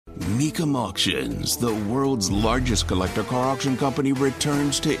Mecum Auctions, the world's largest collector car auction company,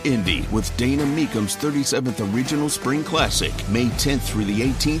 returns to Indy with Dana Mecum's 37th Original Spring Classic, May 10th through the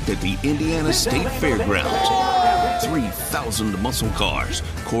 18th at the Indiana State Fairgrounds. 3,000 muscle cars,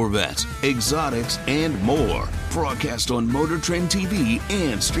 Corvettes, exotics, and more. Broadcast on Motor Trend TV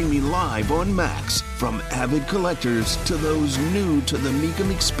and streaming live on Max. From avid collectors to those new to the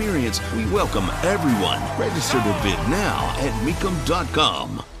Mecum experience, we welcome everyone. Register to bid now at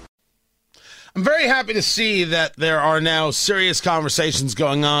Mecum.com. I'm very happy to see that there are now serious conversations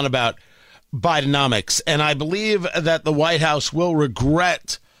going on about Bidenomics, and I believe that the White House will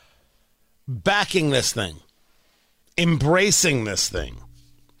regret backing this thing, embracing this thing.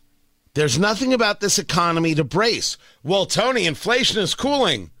 There's nothing about this economy to brace. Well, Tony, inflation is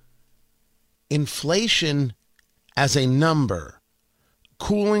cooling. Inflation as a number,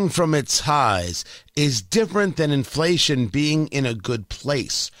 cooling from its highs, is different than inflation being in a good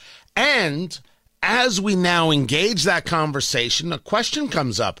place. And as we now engage that conversation, a question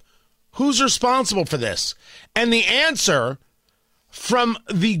comes up. Who's responsible for this? And the answer from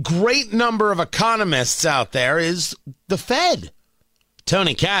the great number of economists out there is the Fed.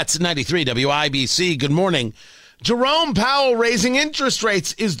 Tony Katz, 93 WIBC. Good morning. Jerome Powell raising interest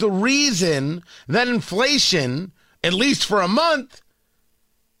rates is the reason that inflation, at least for a month,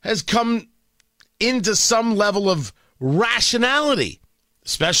 has come into some level of rationality,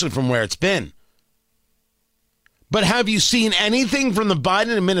 especially from where it's been. But have you seen anything from the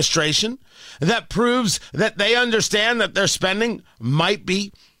Biden administration that proves that they understand that their spending might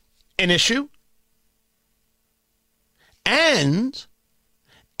be an issue? And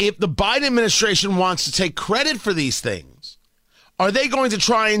if the Biden administration wants to take credit for these things, are they going to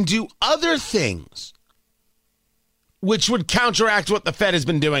try and do other things which would counteract what the Fed has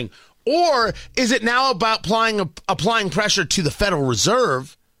been doing? Or is it now about applying pressure to the Federal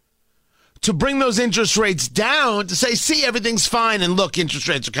Reserve to bring those interest rates down, to say, see, everything's fine, and look, interest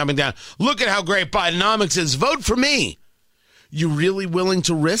rates are coming down. Look at how great Bidenomics is. Vote for me. You really willing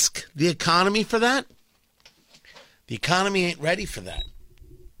to risk the economy for that? The economy ain't ready for that.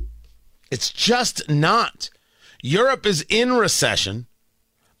 It's just not. Europe is in recession.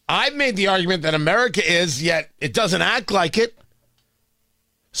 I've made the argument that America is, yet it doesn't act like it.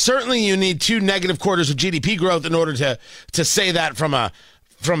 Certainly you need 2 negative quarters of GDP growth in order to say that from a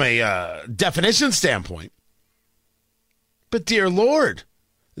definition standpoint. But dear Lord,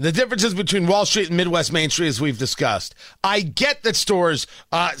 the differences between Wall Street and Midwest Main Street, as we've discussed. I get that stores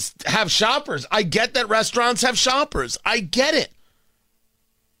have shoppers. I get that restaurants have shoppers. I get it.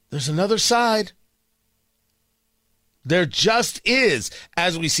 There's another side. There just is,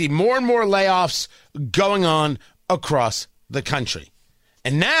 as we see more and more layoffs going on across the country.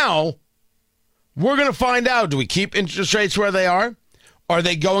 And now we're going to find out, do we keep interest rates where they are? Are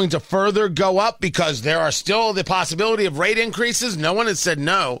they going to further go up because there are still the possibility of rate increases? No one has said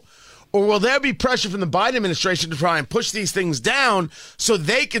no. Or will there be pressure from the Biden administration to try and push these things down so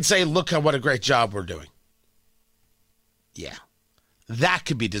they can say, look at what a great job we're doing? Yeah, that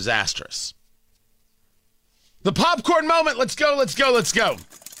could be disastrous. The popcorn moment. Let's go, let's go, let's go.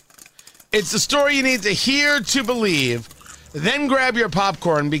 It's the story you need to hear to believe. Then grab your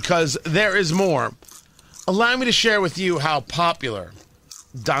popcorn because there is more. Allow me to share with you how popular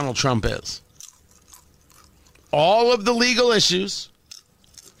Donald Trump is. All of the legal issues,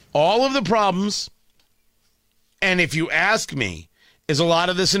 all of the problems, and if you ask me, is a lot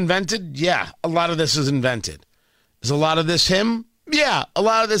of this invented? Yeah, a lot of this is invented. Is a lot of this him? Yeah, a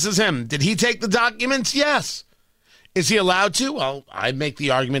lot of this is him. Did he take the documents? Yes. Is he allowed to? Well, I make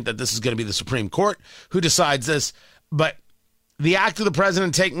the argument that this is going to be the Supreme Court who decides this, but the act of the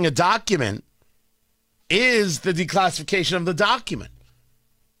president taking a document is the declassification of the document.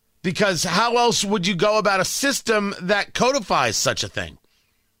 Because how else would you go about a system that codifies such a thing?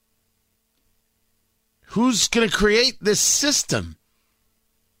 Who's going to create this system?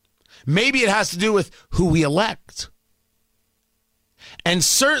 Maybe it has to do with who we elect. And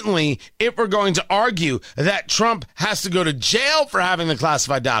certainly, if we're going to argue that Trump has to go to jail for having the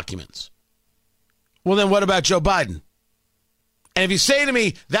classified documents, well, then what about Joe Biden? And if you say to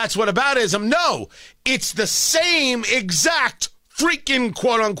me, that's what aboutism, no, it's the same exact freaking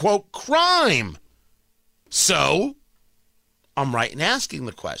quote-unquote crime. So, I'm right in asking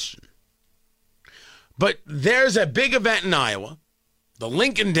the question. But there's a big event in Iowa, the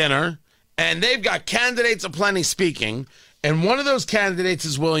Lincoln Dinner, and they've got candidates aplenty speaking, and one of those candidates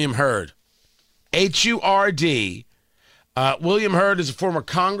is William Hurd. H-U-R-D. William Hurd is a former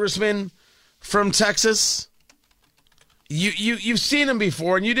congressman from Texas. You've seen him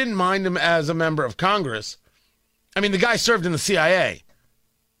before, and you didn't mind him as a member of Congress. I mean, the guy served in the CIA.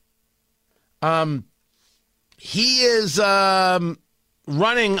 He is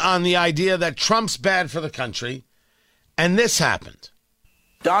running on the idea that Trump's bad for the country, and this happened.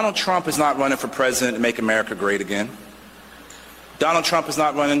 Donald Trump is not running for president to make America great again. Donald Trump is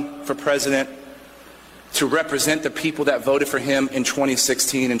not running for president to represent the people that voted for him in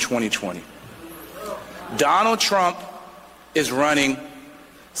 2016 and 2020. Donald Trump is running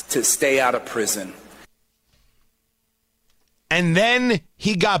to stay out of prison. And then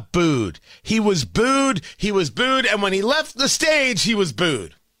he got booed. He was booed, and when he left the stage, he was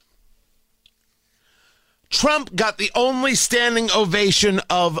booed. Trump got the only standing ovation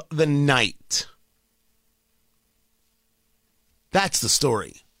of the night. That's the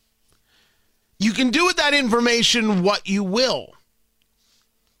story. You can do with that information what you will.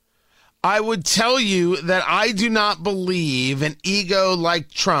 I would tell you that I do not believe an ego like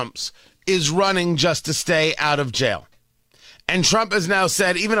Trump's is running just to stay out of jail. And Trump has now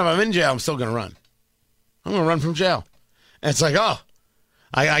said, even if I'm in jail, I'm still going to run. I'm going to run from jail. And it's like, oh,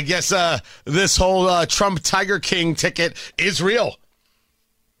 I guess this whole Trump Tiger King ticket is real.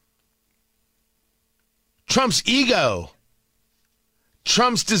 Trump's ego,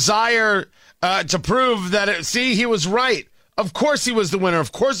 Trump's desire to prove that, he was right. Of course he was the winner.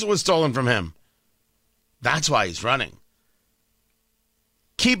 Of course it was stolen from him. That's why he's running.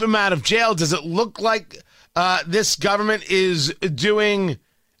 Keep him out of jail. Does it look like this government is doing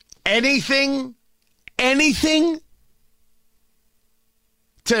anything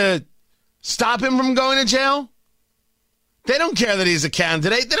to stop him from going to jail? They don't care that he's a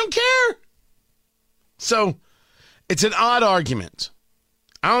candidate. They don't care. So it's an odd argument.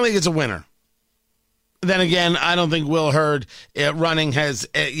 I don't think it's a winner. Then again, I don't think Will Hurd running has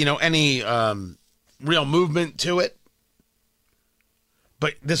any real movement to it.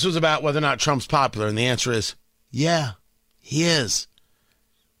 But this was about whether or not Trump's popular, and the answer is, yeah, he is.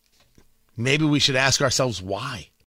 Maybe we should ask ourselves why.